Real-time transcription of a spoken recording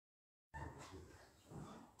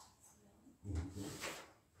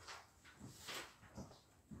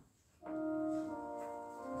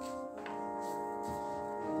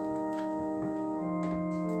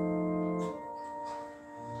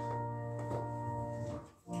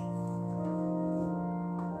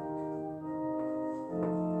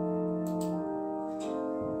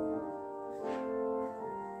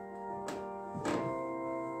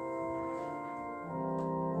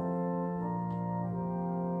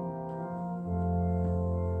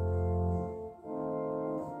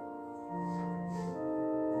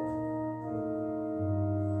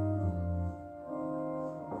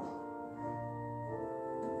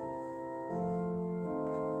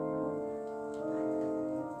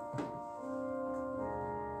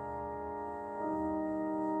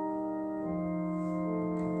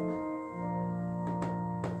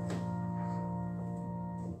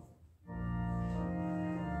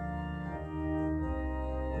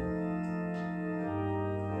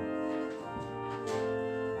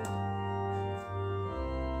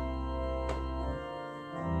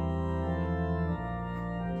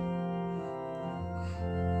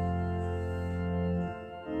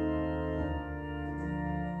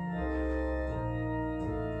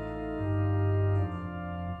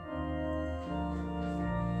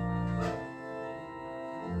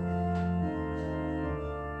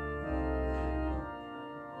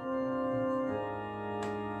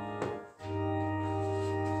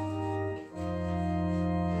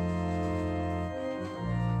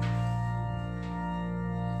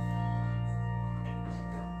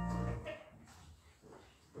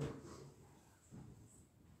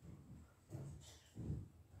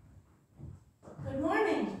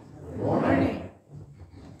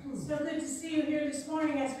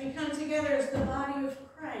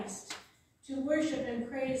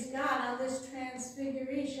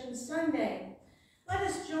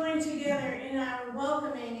together in our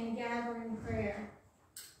welcoming and gathering prayer.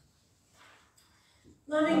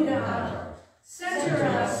 Loving God, center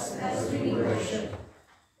us as we worship.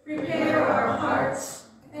 Prepare our hearts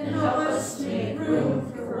and help us to make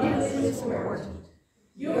room for what is important.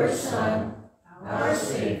 Your Son, our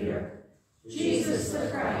Savior, Jesus the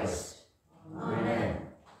Christ. Amen.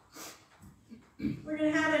 We're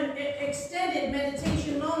going to have an extended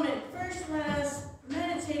meditation moment. First, let us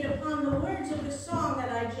meditate upon the words of the song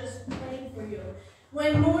that I just played for you.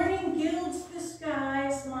 When morning gilds the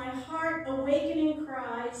skies, my heart awakening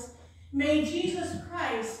cries, may Jesus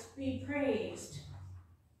Christ be praised.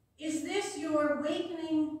 Is this your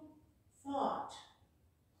awakening thought?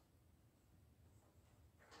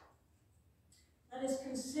 Let us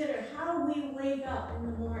consider how we wake up in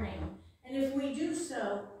the morning, and if we do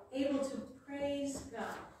so, able to praise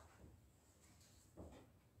God.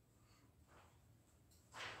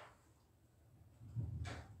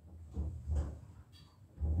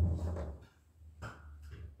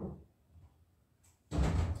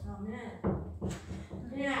 Amen.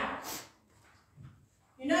 Now,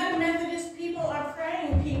 United Methodist people are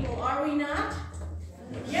praying people, are we not?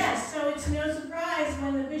 Yes, so it's no surprise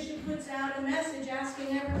when the bishop puts out a message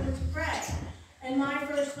asking everyone to pray. And my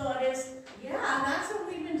first thought is, yeah, that's what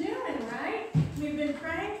we've been doing, right? We've been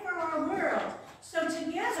praying for our world. So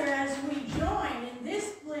together as we join in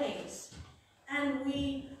this place and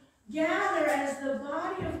we gather as the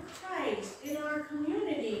body of Christ in our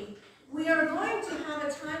community, we are going to have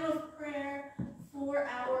a time of prayer for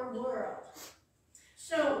our world.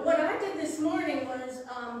 So what I did this morning was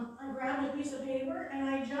I grabbed a piece of paper and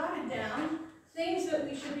I jotted down things that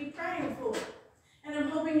we should be praying for. And I'm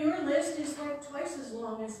hoping your list is like twice as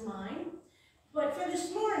long as mine. But for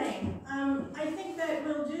this morning, I think that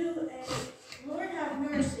we'll do a Lord have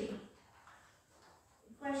mercy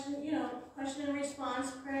question and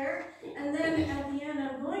response prayer. And then at the end,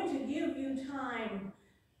 I'm going to give you time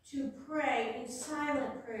to pray in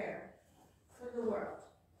silent prayer for the world.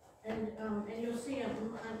 And you'll see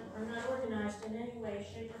I'm not organized in any way,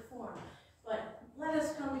 shape, or form. But let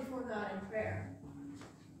us come before God in prayer.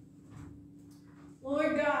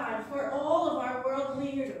 Lord God, for all of our world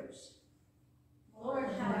leaders, Lord,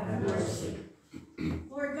 have mercy.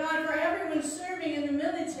 Lord God, for everyone serving in the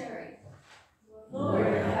military, Lord,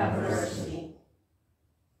 have mercy.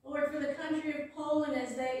 Lord, for the country of Poland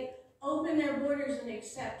as they open their borders and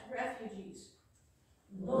accept refugees,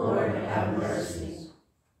 Lord, have mercy.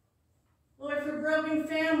 Lord, for broken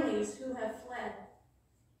families who have fled,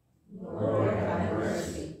 Lord, have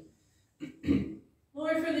mercy.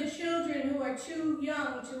 Lord, for the children who are too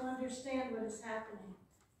young to understand what is happening,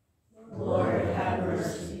 Lord, have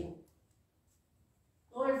mercy.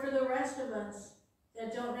 Lord, for the rest of us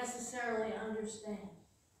that don't necessarily understand,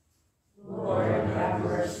 Lord, have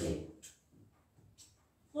mercy.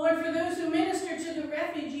 Lord, for those who minister to the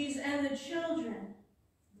refugees and the children,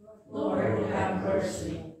 Lord, have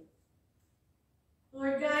mercy.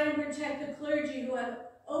 Lord, guide and protect the clergy who have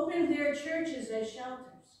opened their churches as shelters,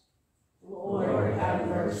 Lord, have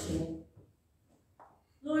mercy.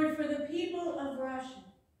 Lord, for the people of Russia,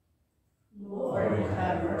 Lord,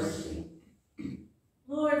 have mercy.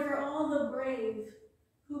 Lord, for all the brave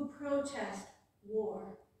who protest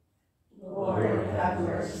war, Lord, have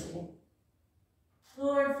mercy.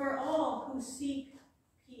 Lord, for all who seek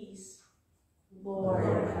peace,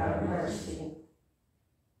 Lord, have mercy.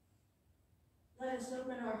 Let us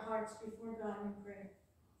open our hearts before God in prayer.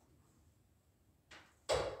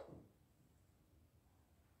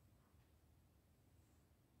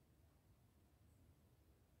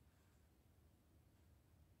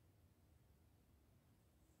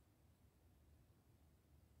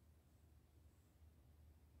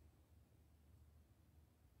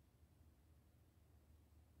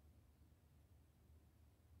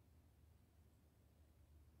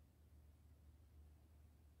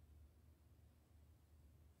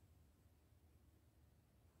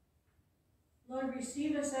 Lord,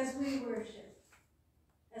 receive us as we worship,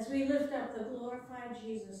 as we lift up the glorified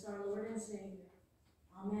Jesus, our Lord and Savior.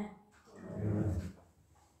 Amen. Amen.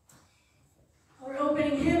 Our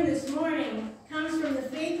opening hymn this morning comes from the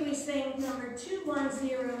Faith We Sing, number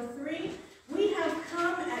 2103. We have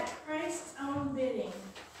come at Christ's own bidding.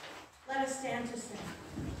 Let us stand to sing.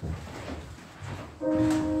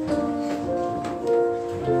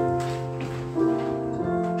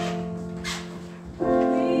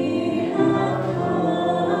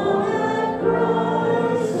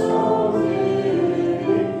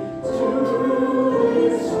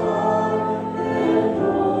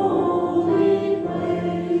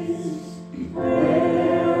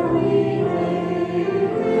 Where we reign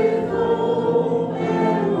with hope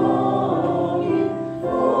and love.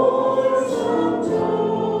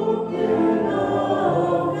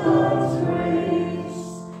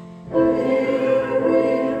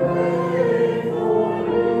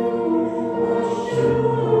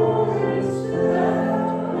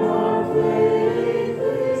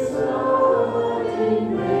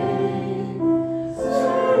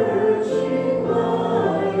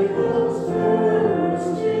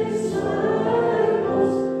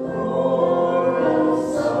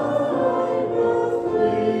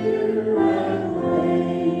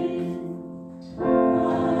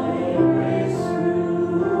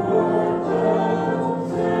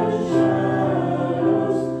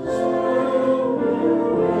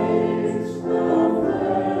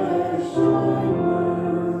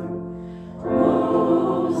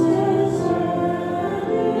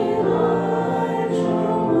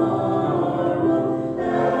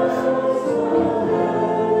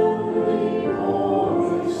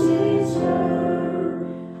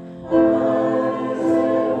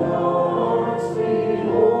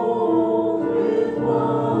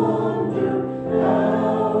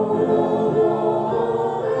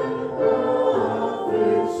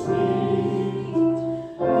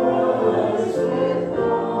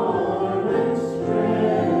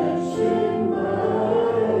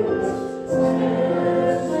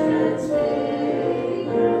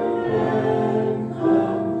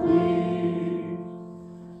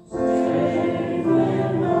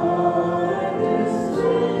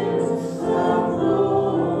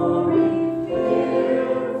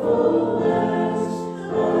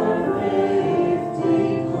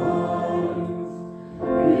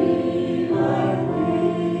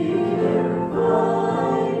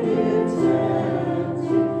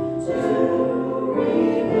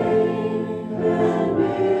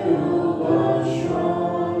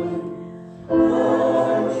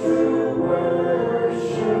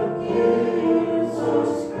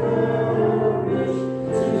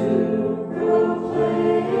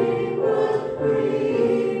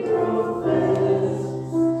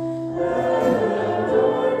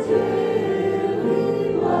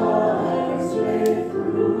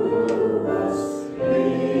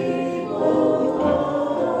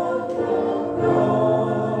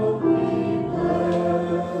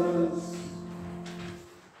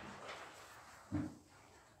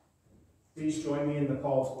 the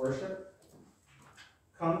call to worship?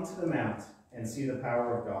 Come to the mount and see the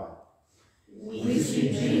power of God. We see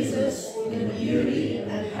Jesus in the beauty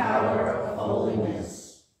and power of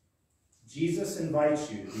holiness. Jesus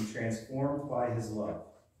invites you to be transformed by his love.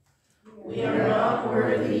 We are not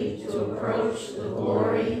worthy to approach the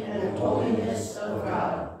glory and holiness of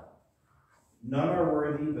God. None are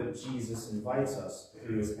worthy, but Jesus invites us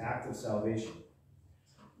through his act of salvation.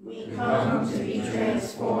 We come to be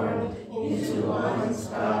transformed into the ones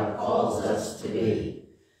God calls us to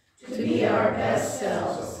be our best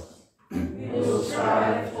selves. We will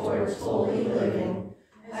strive towards holy living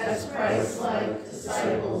as Christ-like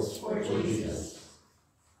disciples for Jesus.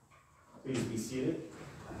 Please be seated.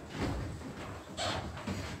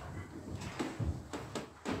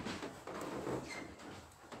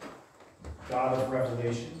 God of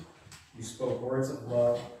revelation, you spoke words of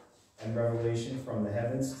love and revelation from the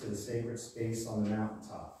heavens to the sacred space on the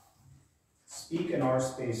mountaintop. Speak in our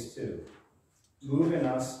space too. Move in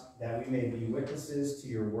us that we may be witnesses to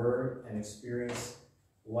your word and experience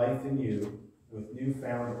life in you with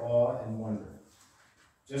newfound awe and wonder.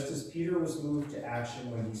 Just as Peter was moved to action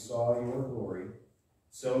when he saw your glory,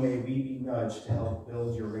 so may we be nudged to help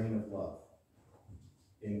build your reign of love.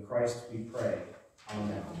 In Christ we pray.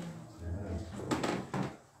 Amen.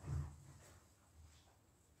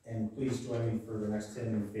 And please join me for the next hymn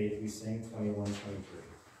in faith we sing, 2123.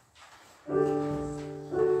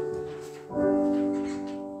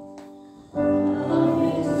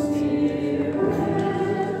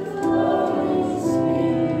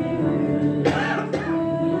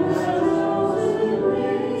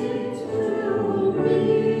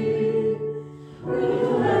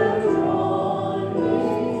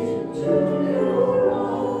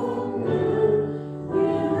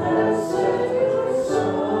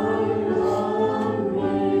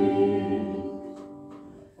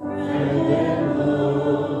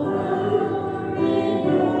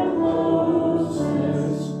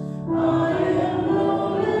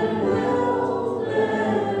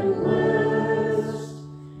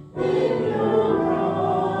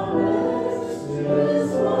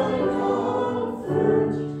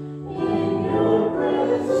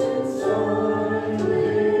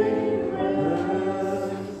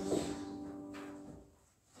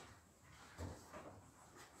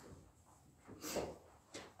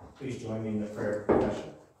 Please join me in the prayer of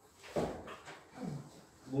confession.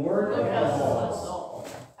 Lord, help us all,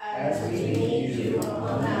 as we meet you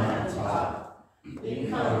on the mountaintop. We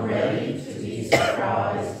come ready to be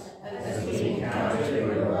surprised as we encounter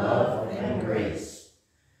your love and grace.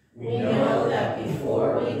 We know that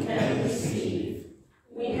before we can receive,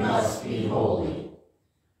 we must be holy.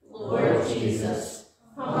 Lord Jesus,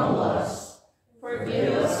 humble us,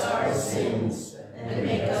 forgive us our sins, and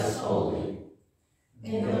make us holy.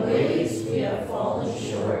 In the ways we have fallen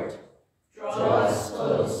short, draw us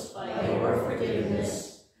close by your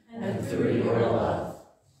forgiveness and through your love.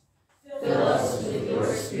 Fill us with your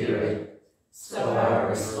Spirit, so our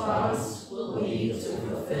response will be to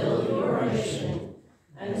fulfill your mission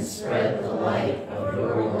and spread the light of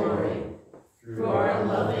your glory through our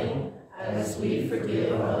loving as we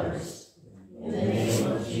forgive others. In the name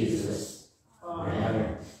of Jesus,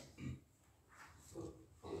 amen.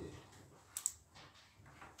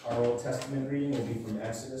 Our Old Testament reading will be from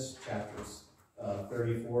Exodus chapters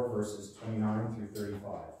 34, verses 29 through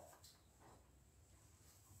 35.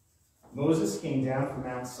 Moses came down from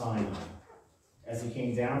Mount Sinai. As he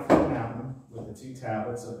came down from the mountain with the 2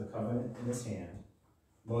 tablets of the covenant in his hand,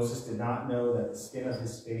 Moses did not know that the skin of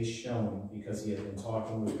his face shone because he had been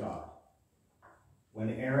talking with God. When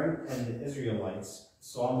Aaron and the Israelites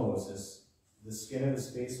saw Moses, the skin of his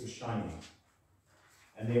face was shining,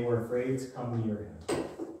 and they were afraid to come near him.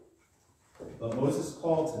 But Moses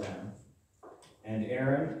called to them, and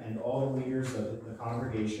Aaron and all the leaders of the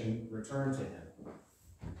congregation returned to him,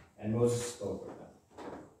 and Moses spoke with them.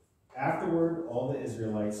 Afterward, all the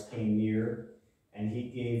Israelites came near, and he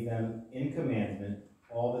gave them in commandment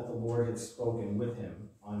all that the Lord had spoken with him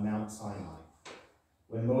on Mount Sinai.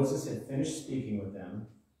 When Moses had finished speaking with them,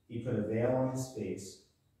 he put a veil on his face,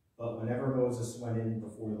 but whenever Moses went in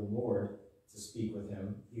before the Lord to speak with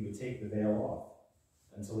him, he would take the veil off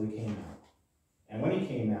until he came out. And when he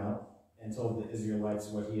came out and told the Israelites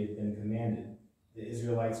what he had been commanded, the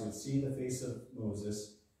Israelites would see the face of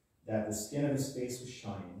Moses, that the skin of his face was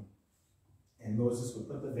shining, and Moses would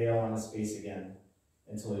put the veil on his face again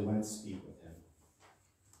until he went to speak with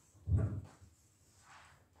him.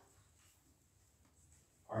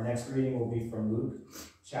 Our next reading will be from Luke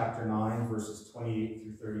chapter 9, verses 28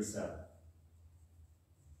 through 37.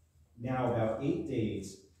 Now, about 8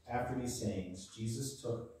 days after these sayings, Jesus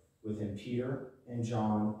took with him Peter and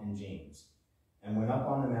John and James, and went up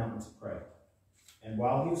on the mountain to pray. And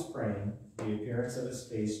while he was praying, the appearance of his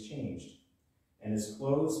face changed, and his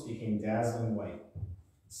clothes became dazzling white.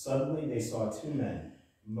 Suddenly they saw two men,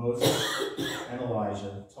 Moses and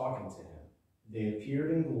Elijah, talking to him. They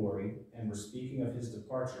appeared in glory and were speaking of his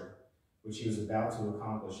departure, which he was about to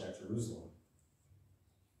accomplish at Jerusalem.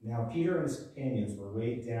 Now Peter and his companions were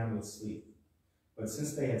weighed down with sleep, but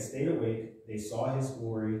since they had stayed awake, they saw his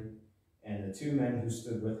glory and the two men who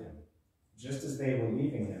stood with him. Just as they were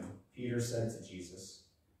leaving him, Peter said to Jesus,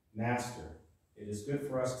 "Master, it is good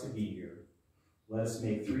for us to be here. Let us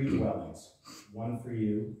make 3 dwellings, one for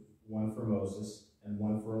you, one for Moses, and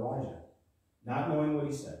one for Elijah," not knowing what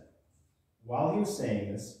he said. While he was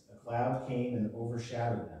saying this, a cloud came and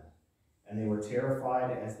overshadowed them, and they were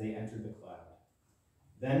terrified as they entered the cloud.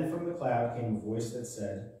 Then from the cloud came a voice that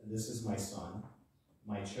said, "This is my son,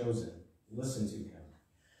 my chosen. Listen to him."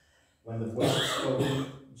 When the voice had spoken,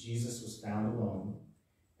 Jesus was found alone,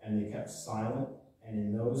 and they kept silent, and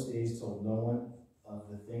in those days told no one of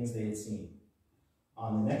the things they had seen.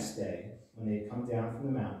 On the next day, when they had come down from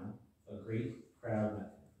the mountain, a great crowd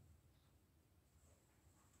met them.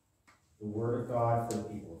 The word of God for the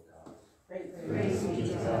people of God. Praise be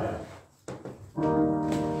to God.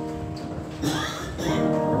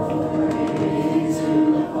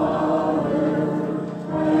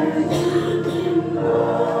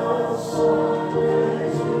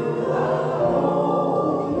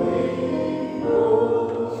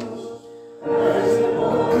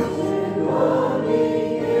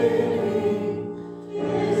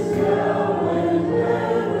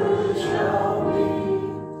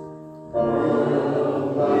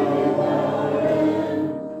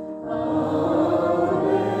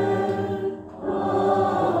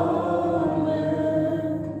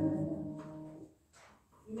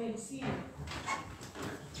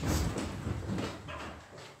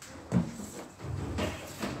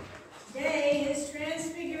 Today is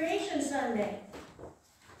Transfiguration Sunday.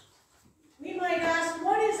 We might ask,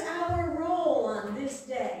 what is our role on this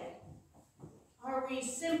day? Are we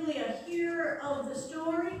simply a hearer of the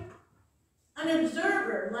story? An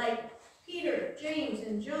observer like Peter, James,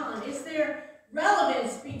 and John? Is there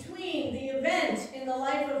relevance between the event in the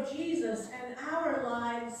life of Jesus and our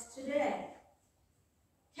lives today?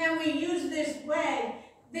 Can we use this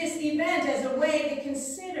event as a way to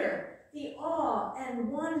consider the awe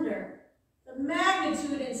and wonder, the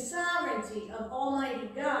magnitude and sovereignty of Almighty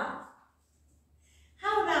God?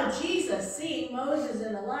 How about Jesus seeing Moses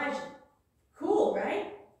and Elijah? Cool,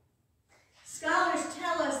 right? Scholars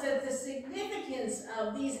tell us that the significance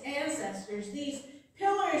of these ancestors, these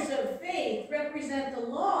pillars of faith, represent the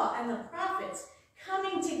law and the prophets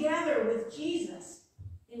coming together with Jesus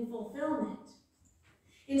in fulfillment.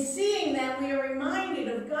 In seeing them, we are reminded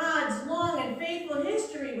of God's long and faithful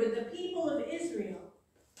history with the people of Israel.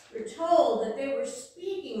 We're told that they were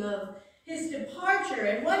speaking of his departure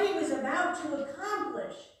and what he was about to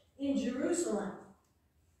accomplish in Jerusalem.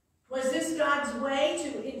 Was this God's way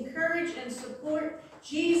to encourage and support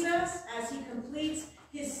Jesus as he completes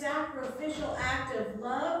his sacrificial act of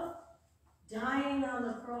love, dying on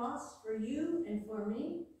the cross for you and for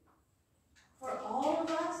me, for all of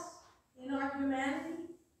us in our humanity?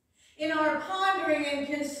 In our pondering and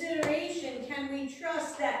consideration, can we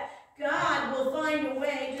trust that God will find a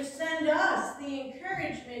way to send us the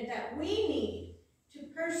encouragement that we need to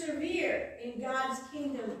persevere in God's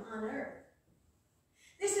kingdom on earth?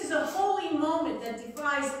 This is a holy moment that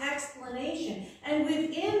defies explanation, and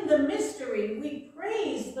within the mystery, we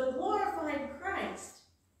praise the glorified Christ.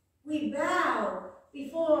 We bow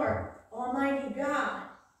before Almighty God,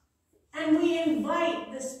 and we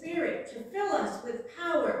invite the Spirit to fill us with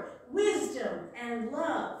power, wisdom, and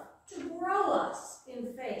love, to grow us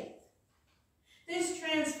in faith. This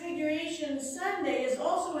Transfiguration Sunday is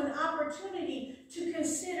also an opportunity to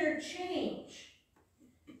consider change.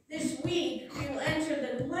 This week, we will enter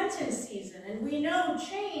the Lenten season, and we know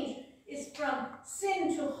change is from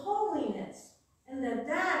sin to holiness, and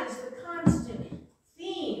that is the constant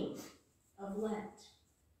theme of Lent.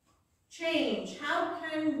 Change. How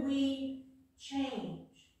can we change?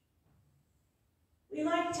 We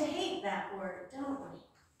like to hate that word, don't we?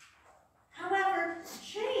 However,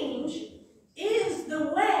 change is the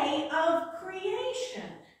way of creation.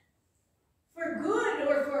 For good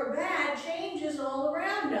or for bad, change is all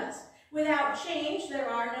around us. Without change, there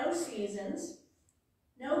are no seasons,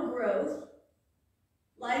 no growth.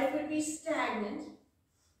 Life would be stagnant.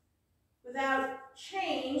 Without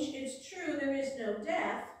change, it's true there is no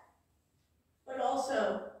death, but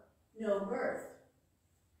also no birth.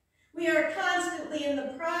 We are constantly in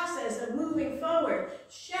the process of moving forward,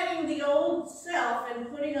 shedding the old self and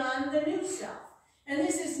putting on the new self. And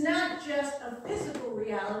this is not just a physical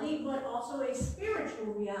reality, but also a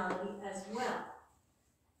spiritual reality as well.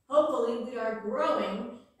 Hopefully, we are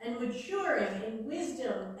growing and maturing in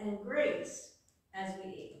wisdom and grace as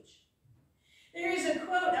we age. There is a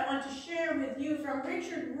quote I want to share with you from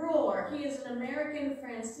Richard Rohr. He is an American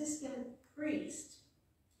Franciscan priest.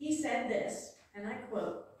 He said this, and I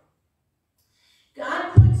quote,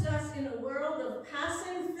 "God puts us in a world of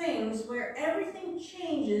passing things where everything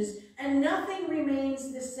changes and nothing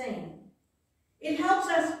remains the same. It helps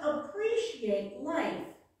us appreciate life,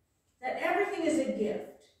 that everything is a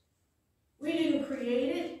gift. We didn't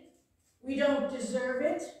create it. We don't deserve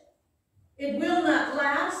it. It will not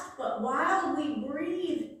last, but while we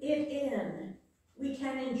breathe it in, we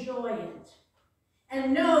can enjoy it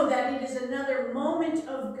and know that it is another moment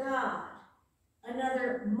of God,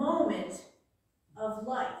 another moment of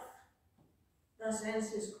life." Thus ends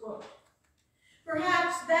his quote.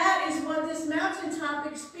 Perhaps that is what this mountaintop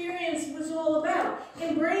experience was all about,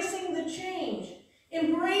 embracing the change,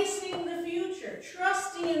 embracing the future,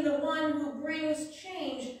 trusting in the one who brings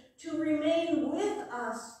change to remain with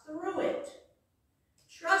us through it,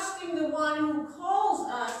 trusting the one who calls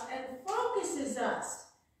us and focuses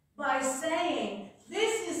us by saying,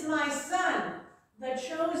 "This is my son, the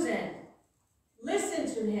chosen. Listen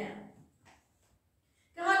to him."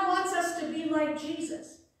 God wants us to be like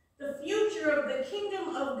Jesus. The future of the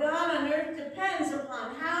kingdom of God on earth depends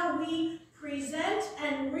upon how we present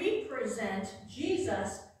and represent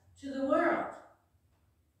Jesus to the world.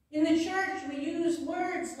 In the church, we use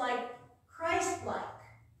words like Christ-like.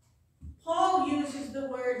 Paul uses the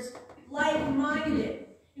words like-minded.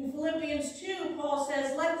 In Philippians 2, Paul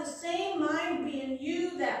says, "Let the same mind be in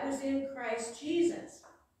you that was in Christ Jesus."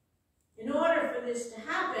 In order for this to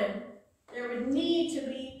happen, there would need to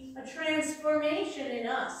be a transformation in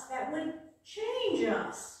us that would change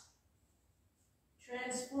us.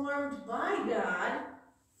 Transformed by God,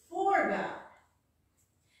 for God.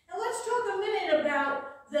 Now let's talk a minute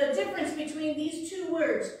about the difference between these two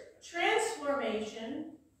words,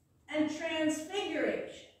 transformation and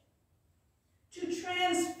transfiguration. To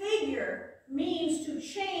transfigure means to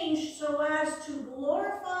change so as to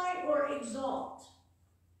glorify or exalt.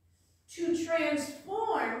 To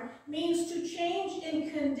transform means to change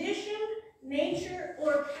in condition, nature,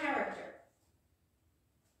 or character.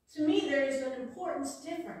 To me, there is an important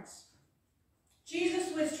difference.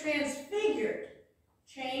 Jesus was transfigured,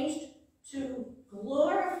 changed to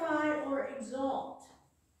glorify or exalt.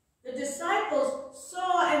 The disciples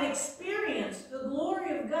saw and experienced the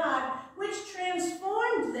glory of God, which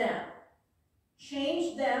transformed them,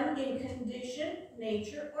 changed them in condition,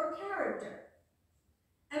 nature, or character.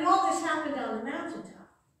 And all this happened on the mountaintop.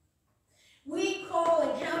 We call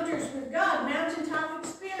encounters with God mountaintop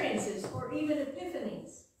experiences or even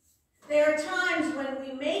epiphanies. There are times when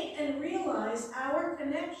we make and realize our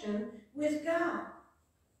connection with God.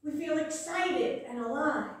 We feel excited and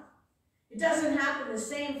alive. It doesn't happen the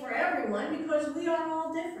same for everyone because we are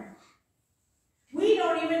all different. We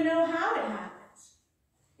don't even know how it happens.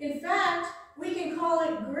 In fact, we can call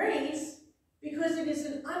it grace because it is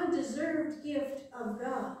an undeserved gift of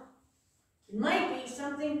God. It might be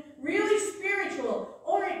something really spiritual,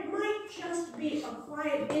 or it might just be a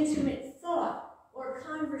quiet, intimate thought or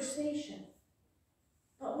conversation.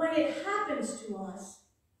 But when it happens to us,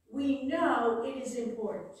 we know it is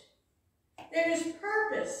important. There is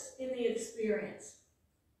purpose in the experience.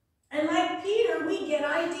 And like Peter, we get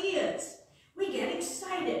ideas. We get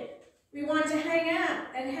excited. We want to hang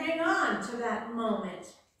out and hang on to that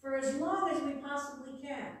moment for as long as we possibly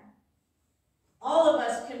can. All of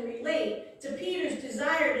us can relate to Peter's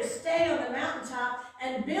desire to stay on the mountaintop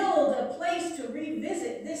and build a place to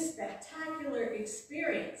revisit this spectacular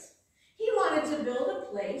experience. He wanted to build a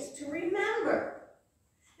place to remember.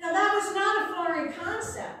 Now, that was not a foreign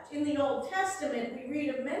concept. In the Old Testament, we read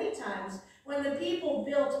of many times when the people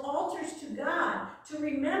built altars to God to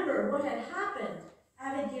remember what had happened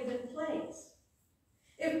at a given place.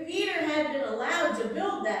 If Peter had been allowed to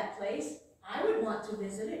build that place, I would want to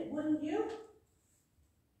visit it, wouldn't you?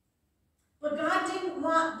 But God didn't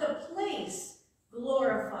want the place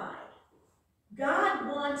glorified. God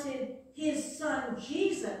wanted his son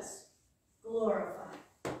Jesus glorified.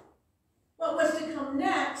 What was to come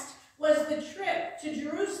next was the trip to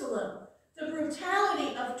Jerusalem, the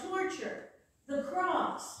brutality of torture, the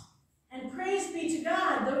cross, and praise be to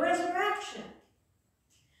God, the resurrection.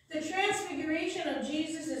 The transfiguration of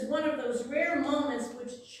Jesus is one of those rare moments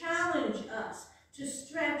which challenge us to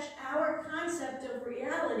stretch our concept of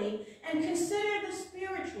reality and consider the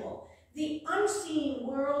spiritual unseen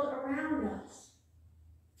world around us.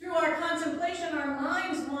 Through our contemplation, our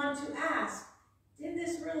minds want to ask, did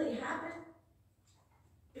this really happen?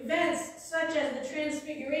 Events such as the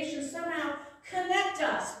Transfiguration somehow connect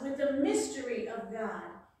us with the mystery of God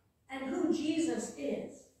and who Jesus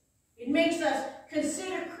is. It makes us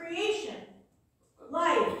consider creation,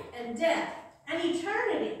 life and death, and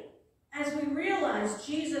eternity as we realize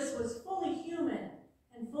Jesus was fully human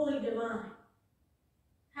and fully divine.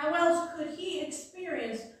 How else could he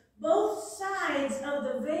experience both sides of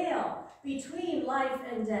the veil between life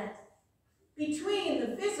and death, between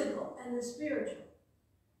the physical and the spiritual?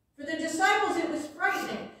 For the disciples, it was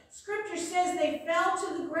frightening. Scripture says they fell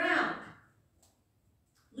to the ground.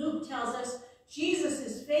 Luke tells us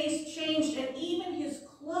Jesus' face changed and even his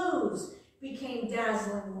clothes became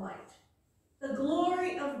dazzling white. The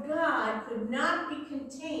glory of God could not be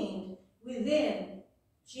contained within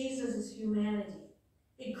Jesus' humanity.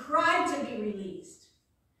 It cried to be released.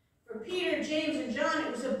 For Peter, James, and John,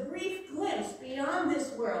 it was a brief glimpse beyond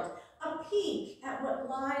this world, a peek at what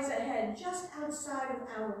lies ahead just outside of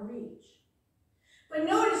our reach. But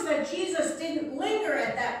notice that Jesus didn't linger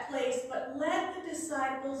at that place, but led the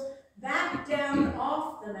disciples back down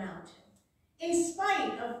off the mountain, in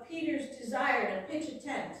spite of Peter's desire to pitch a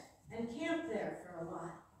tent and camp there for a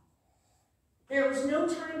while. There was no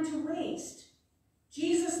time to waste.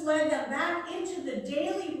 Jesus led them back into the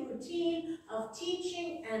daily routine of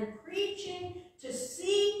teaching and preaching to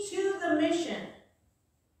see to the mission.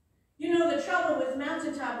 You know, the trouble with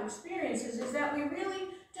mountaintop experiences is that we really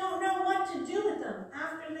don't know what to do with them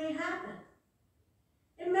after they happen.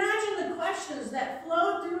 Imagine the questions that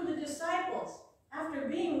flowed through the disciples after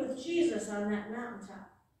being with Jesus on that mountaintop.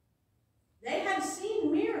 They had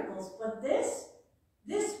seen miracles, but this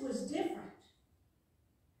was different.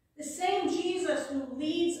 The same Jesus who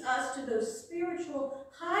leads us to those spiritual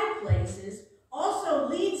high places also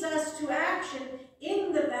leads us to action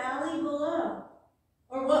in the valley below,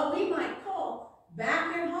 or what we might call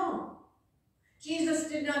back at home. Jesus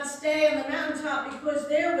did not stay on the mountaintop because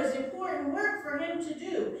there was important work for him to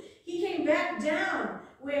do. He came back down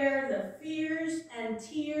where the fears and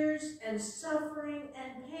tears and suffering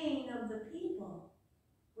and pain of the people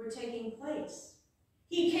were taking place.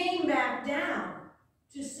 He came back down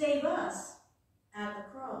to save us at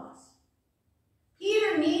the cross.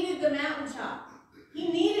 Peter needed the mountaintop.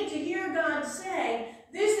 He needed to hear God say,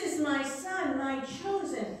 "This is my son, my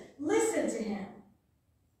chosen. Listen to him."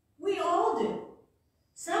 We all do.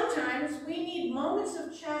 Sometimes we need moments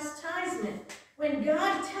of chastisement when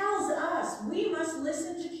God tells us we must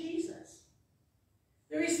listen to Jesus.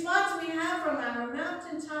 The response we have from our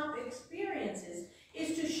mountaintop experiences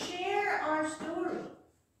is to share our story.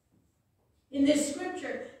 In this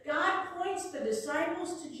scripture, God points the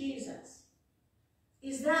disciples to Jesus.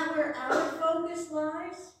 Is that where our focus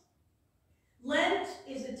lies? Lent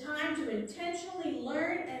is a time to intentionally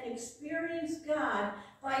learn and experience God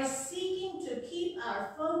by seeking to keep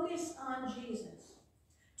our focus on Jesus,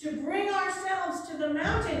 to bring ourselves to the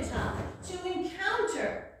mountaintop, to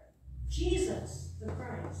encounter Jesus, the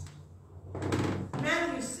Christ.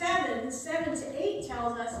 Matthew 7:7-8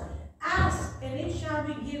 tells us, "Ask, and it shall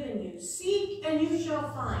be given you. Seek, and you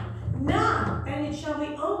shall find. Knock, and it shall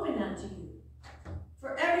be opened unto you.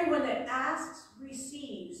 For everyone that asks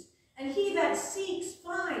receives, and he that seeks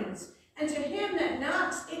finds, and to him that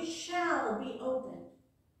knocks it shall be opened."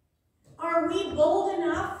 Are we bold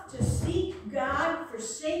enough to seek God for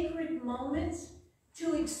sacred moments,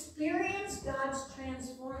 to experience God's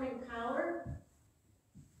transforming power?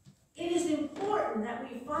 It is important that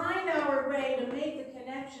we find our way to make the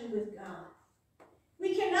connection with God.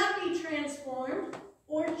 We cannot be transformed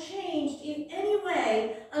or changed in any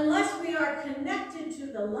way unless we are connected to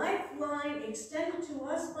the lifeline extended to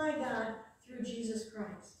us by God through Jesus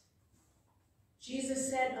Christ. Jesus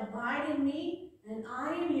said, "Abide in me, and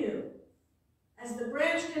I in you. As the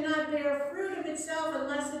branch cannot bear fruit of itself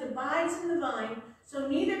unless it abides in the vine, so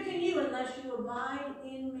neither can you unless you abide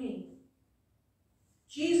in me."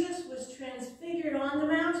 Jesus was transfigured on the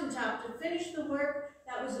mountaintop to finish the work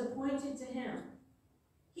that was appointed to him.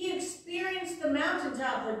 He experienced the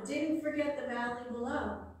mountaintop, but didn't forget the valley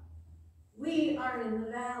below. We are in the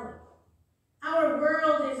valley. Our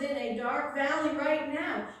world is in a dark valley right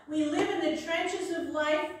now. We live in the trenches of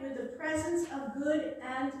life with the presence of good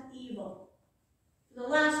and evil. For the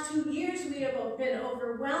last 2 years, we have been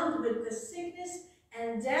overwhelmed with the sickness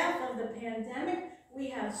and death of the pandemic. We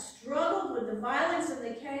have struggled with the violence and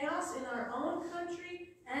the chaos in our own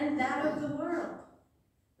country and that of the world.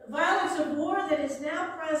 The violence of war that is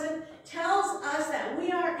now present tells us that we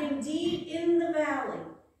are indeed in the valley,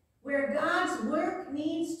 where God's work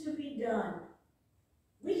needs to be done,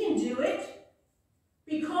 We can do it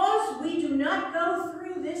because we do not go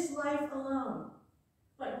through this life alone,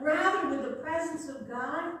 but rather with the presence of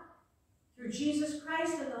God through Jesus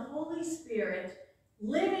Christ and the Holy Spirit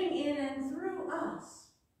living in and through us.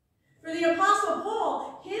 For the Apostle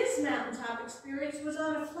Paul, his mountaintop experience was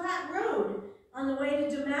on a flat road on the way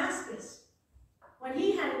to Damascus when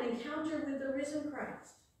he had an encounter with the risen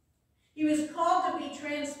Christ. He was called to be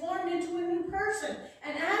transformed into a new person,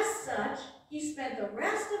 and as such, he spent the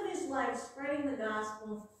rest of his life spreading the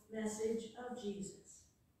gospel message of Jesus.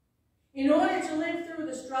 In order to live through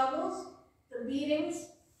the struggles, the beatings,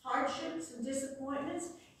 hardships, and disappointments,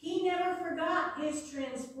 he never forgot his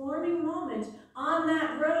transforming moment on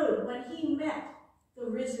that road when he met the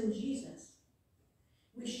risen Jesus.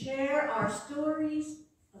 We share our stories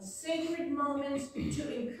of sacred moments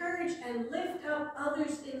to encourage and lift up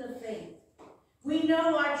others in the faith. We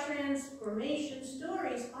know our transformation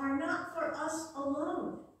stories are not for us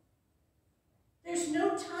alone. There's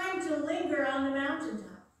no time to linger on the mountaintop.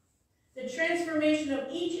 The transformation of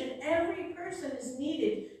each and every person is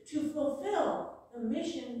needed to fulfill the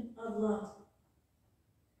mission of love.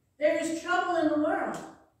 There is trouble in the world,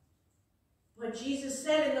 but Jesus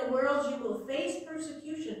said, in the world you will face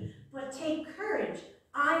persecution, but take courage.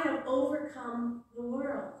 I have overcome the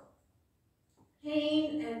world.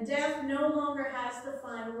 Pain and death no longer has the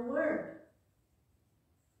final word.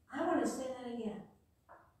 I want to say that again.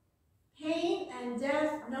 Pain and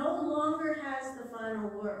death no longer has the final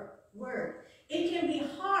word. It can be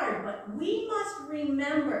hard, but we must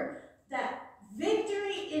remember that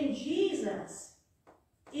victory in Jesus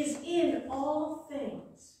is in all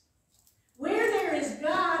things. Where there is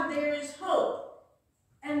God, there is hope,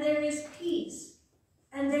 and there is peace,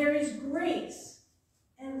 and there is grace,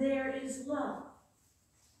 and there is love.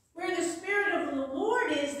 Where the Spirit of the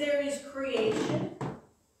Lord is, there is creation,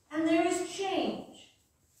 and there is change.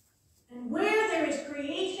 And where there is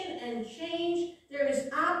creation and change, there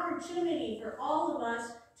is opportunity for all of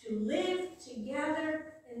us to live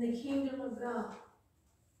together in the kingdom of God.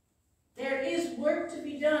 There is work to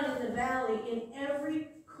be done in the valley in every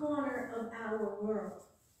corner of our world.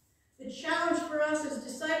 The challenge for us as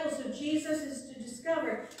disciples of Jesus is to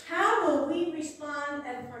discover how will we respond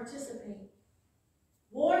and participate.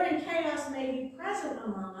 War and chaos may be present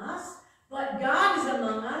among us, but God is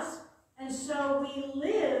among us, and so we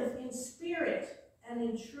live in spirit and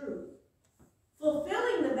in truth,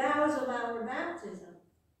 fulfilling the vows of our baptism.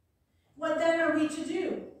 What then are we to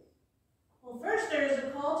do? Well, first there is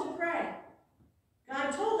a call to pray.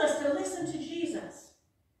 God told us to listen to Jesus.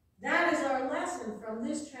 That is our lesson from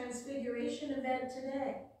this Transfiguration event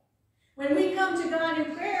today. When we come to God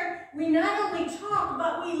in prayer, we not only talk,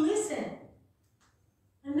 but we listen.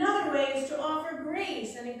 Another way is to offer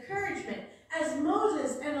grace and encouragement, as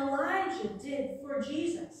Moses and Elijah did for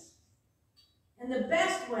Jesus. And the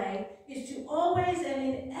best way is to always and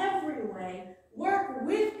in every way work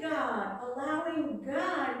with God, allowing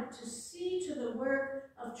God to see to the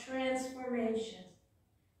work of transformation.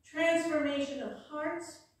 Transformation of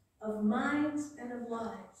hearts, of minds, and of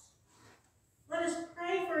lives. Let us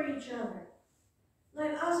pray for each other.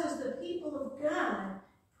 Let us as the people of God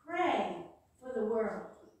pray for the world,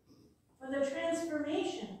 for the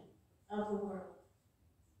transformation of the world.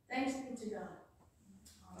 Thanks be to God.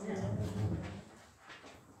 Amen.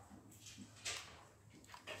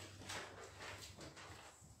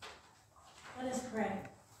 Let us pray.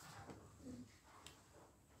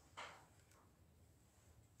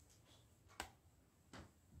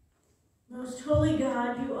 Most holy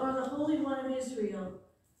God, you are the Holy One of Israel.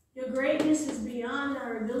 Your greatness is beyond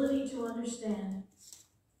our ability to understand.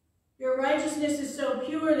 Your righteousness is so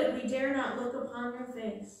pure that we dare not look upon your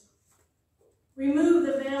face. Remove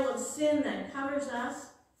the veil of sin that covers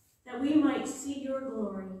us, that we might see your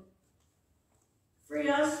glory. Free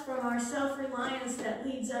us from our self-reliance that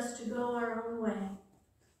leads us to go our own way.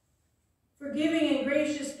 Forgiving and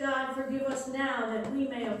gracious God, forgive us now that we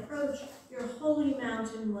may approach your holy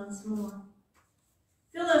mountain once more.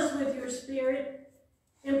 Fill us with your Spirit.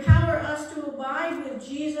 Empower us to abide with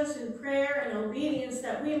Jesus in prayer and obedience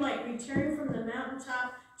that we might return from the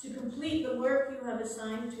mountaintop to complete the work you have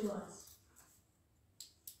assigned to us.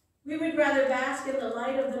 We would rather bask in the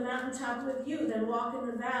light of the mountaintop with you than walk in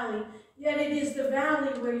the valley, yet it is the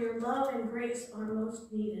valley where your love and grace are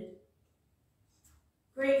most needed.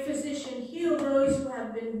 Great Physician, heal those who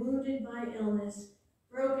have been wounded by illness,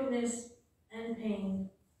 brokenness, and pain.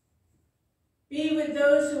 Be with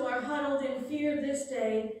those who are huddled in fear this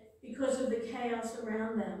day because of the chaos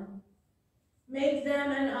around them. Make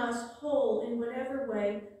them and us whole in whatever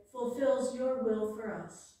way fulfills your will for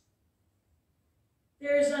us.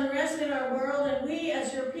 There is unrest in our world, and we,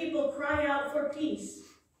 as your people, cry out for peace.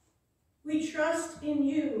 We trust in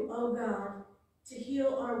you, O God, to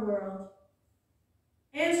heal our world.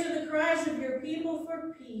 Answer the cries of your people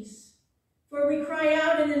for peace. For we cry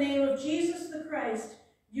out in the name of Jesus the Christ,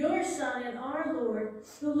 your Son and our Lord,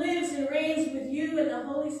 who lives and reigns with you in the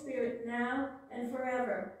Holy Spirit now and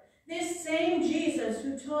forever. This same Jesus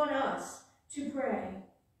who taught us to pray.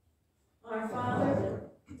 Our Father,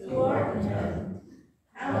 who art in heaven,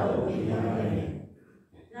 hallowed be thy name.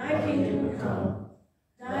 Thy kingdom come,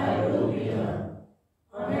 thy will be done,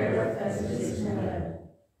 on earth as it is in heaven.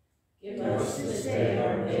 Give us this day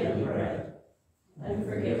our daily bread, and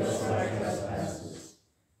forgive us our trespasses,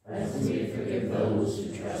 as we forgive those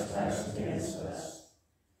who trespass against us.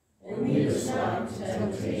 And lead us not into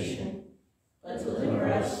temptation, but deliver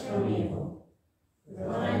us from evil. For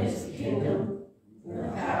thine is the kingdom, and the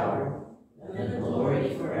power, and the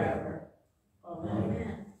glory forever.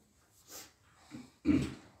 Amen.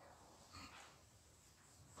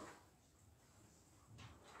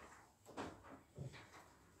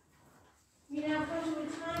 We now come to a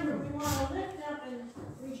time where we want to lift up and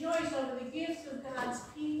rejoice over the gifts of God's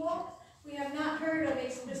people. We have not heard of a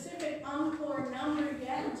specific encore number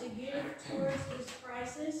yet to give towards this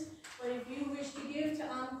crisis, but if you wish to give to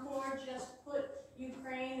encore, just put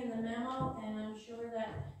Ukraine in the memo, and I'm sure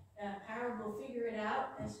that Harold will figure it out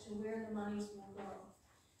as to where the monies will go.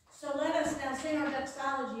 So let us now sing our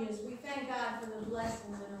doxology as we thank God for the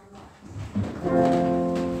blessings in our lives.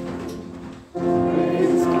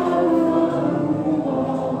 Praise God from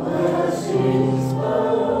all the seas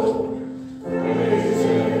flow. Praise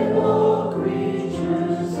Him, all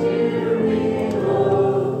creatures here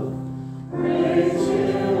below. Praise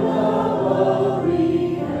Him, all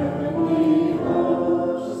the heavenly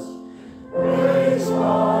hosts. Praise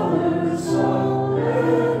Father, Son,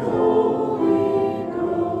 and Holy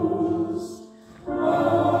Ghost.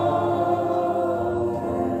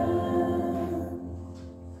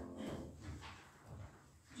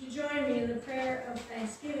 Would you join me in the prayer of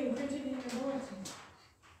thanksgiving printed in your bulletin?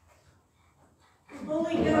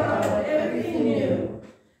 Holy God, of everything new,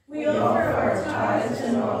 we offer our tithes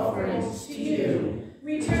and offerings to you,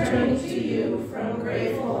 returning to you from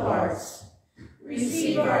grateful hearts.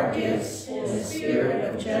 Receive our gifts in a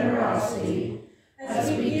spirit of generosity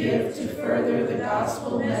as we give to further the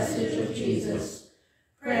gospel message of Jesus,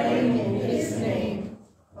 praying in His name.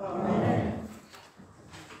 Amen.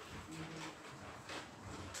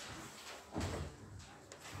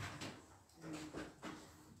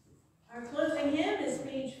 Our closing hymn is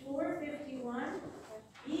page 451,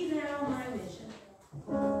 Be Thou My Vision.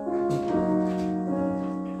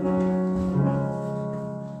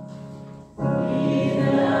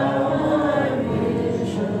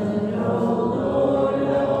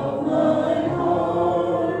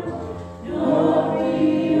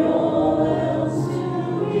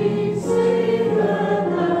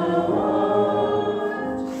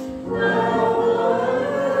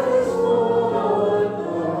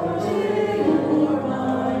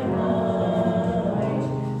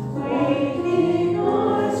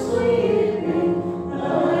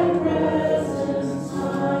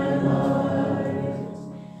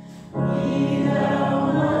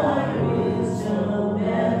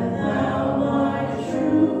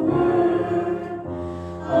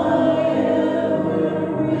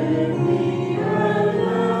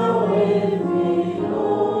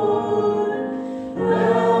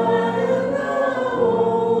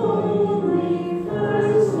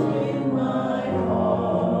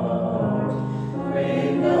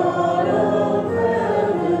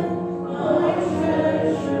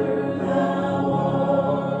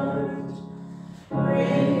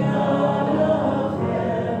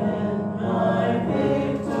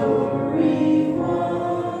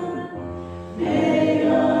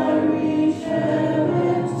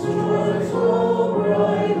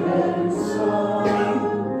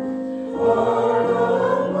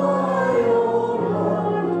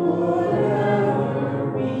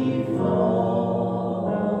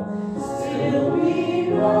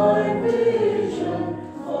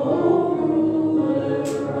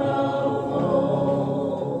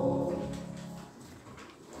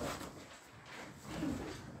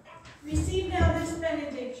 Receive now this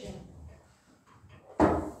benediction.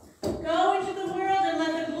 Go into the world and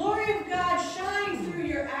let the glory of God shine through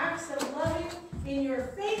your acts of loving in your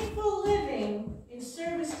faithful living in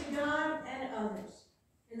service to God and others.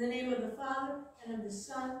 In the name of the Father, and of the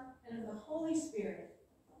Son, and of the Holy Spirit.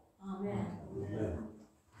 Amen. Amen.